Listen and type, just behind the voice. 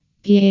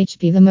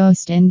PHP, the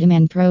most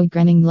in-demand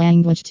programming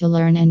language to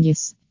learn and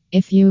use.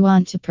 If you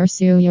want to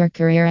pursue your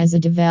career as a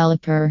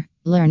developer,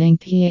 learning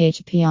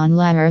PHP on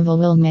Laravel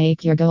will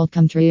make your goal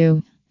come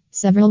true.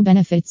 Several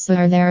benefits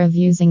are there of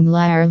using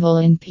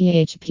Laravel in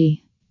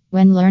PHP.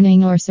 When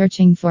learning or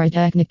searching for a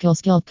technical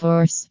skill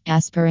course,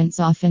 aspirants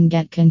often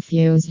get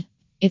confused.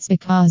 It's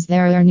because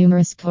there are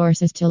numerous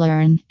courses to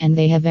learn, and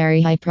they have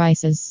very high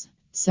prices.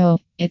 So,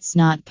 it's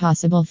not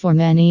possible for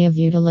many of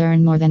you to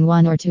learn more than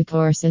one or two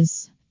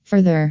courses.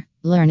 Further,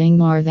 learning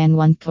more than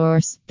one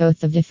course,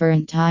 both of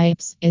different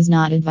types, is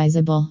not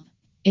advisable.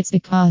 It's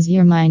because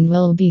your mind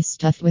will be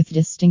stuffed with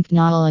distinct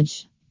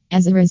knowledge.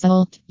 As a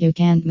result, you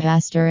can't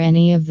master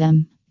any of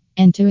them.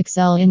 And to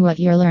excel in what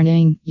you're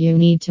learning, you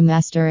need to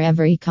master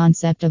every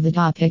concept of the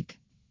topic.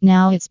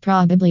 Now it's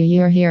probably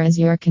you're here as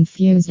you're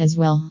confused as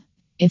well.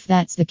 If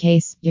that's the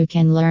case, you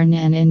can learn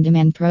an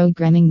in-demand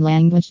programming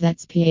language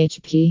that's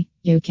PHP.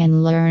 You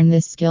can learn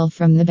this skill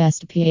from the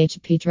best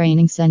PHP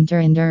training center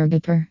in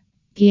Durgapur.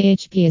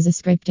 PHP is a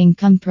scripting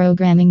cum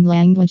programming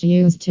language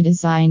used to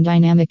design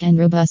dynamic and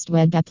robust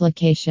web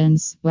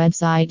applications,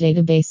 website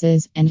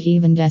databases, and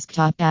even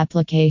desktop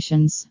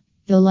applications.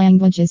 The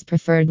language is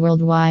preferred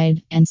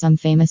worldwide, and some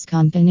famous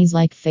companies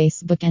like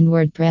Facebook and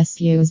WordPress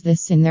use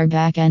this in their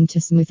backend to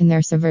smoothen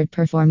their server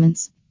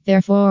performance.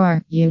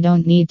 Therefore, you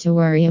don't need to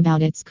worry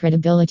about its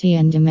credibility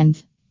and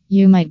demand.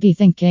 You might be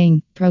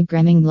thinking,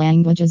 programming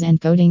languages and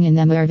coding in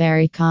them are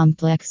very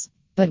complex.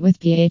 But with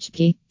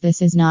PHP,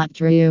 this is not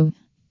true.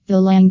 The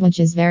language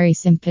is very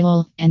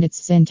simple, and its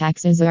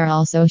syntaxes are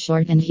also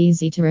short and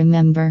easy to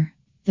remember.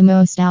 The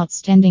most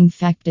outstanding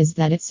fact is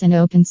that it's an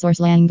open source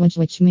language,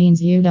 which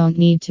means you don't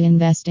need to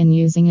invest in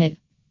using it.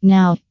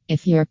 Now,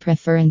 if your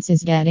preference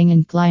is getting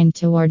inclined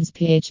towards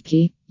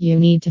PHP, you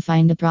need to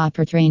find a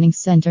proper training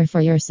center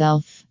for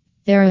yourself.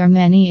 There are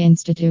many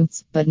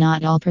institutes, but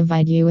not all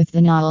provide you with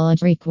the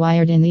knowledge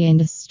required in the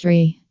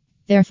industry.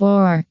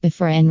 Therefore,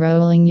 before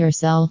enrolling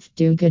yourself,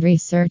 do good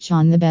research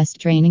on the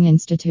best training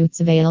institutes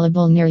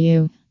available near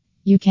you.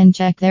 You can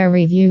check their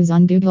reviews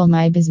on Google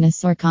My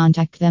Business or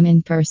contact them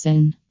in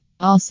person.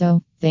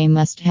 Also, they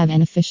must have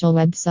an official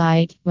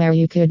website where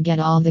you could get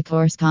all the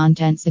course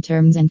contents, the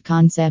terms and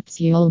concepts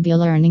you'll be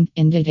learning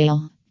in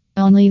detail.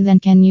 Only then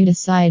can you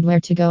decide where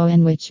to go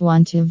and which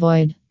one to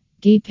avoid.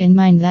 Keep in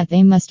mind that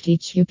they must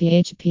teach you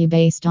PHP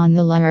based on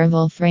the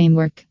Laravel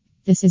framework.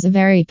 This is a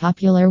very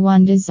popular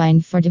one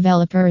designed for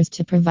developers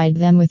to provide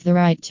them with the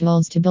right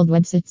tools to build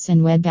websites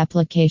and web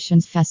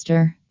applications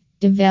faster.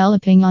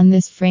 Developing on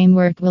this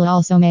framework will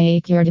also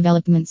make your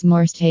developments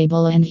more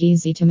stable and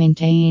easy to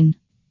maintain.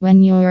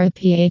 When you're a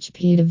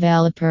PHP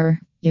developer,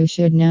 you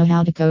should know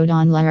how to code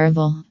on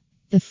Laravel.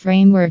 The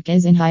framework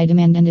is in high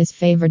demand and is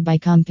favored by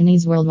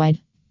companies worldwide.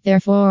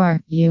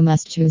 Therefore, you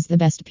must choose the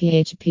best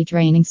PHP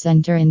training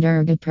center in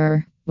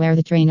Durgapur, where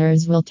the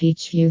trainers will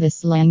teach you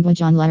this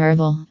language on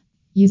Laravel.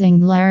 Using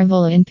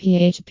Laravel in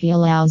PHP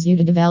allows you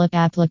to develop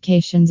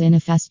applications in a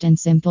fast and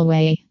simple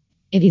way.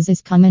 It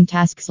eases common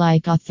tasks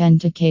like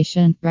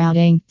authentication,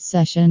 routing,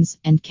 sessions,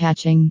 and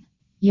caching.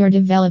 Your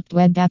developed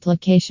web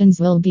applications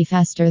will be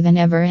faster than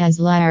ever as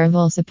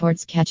Laravel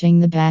supports caching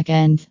the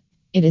backend.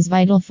 It is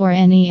vital for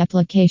any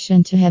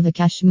application to have a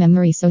cache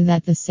memory so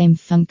that the same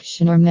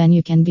function or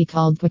menu can be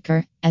called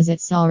quicker, as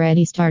it's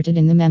already started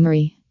in the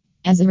memory.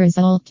 As a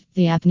result,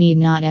 the app need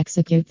not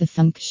execute the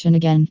function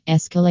again,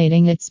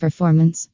 escalating its performance.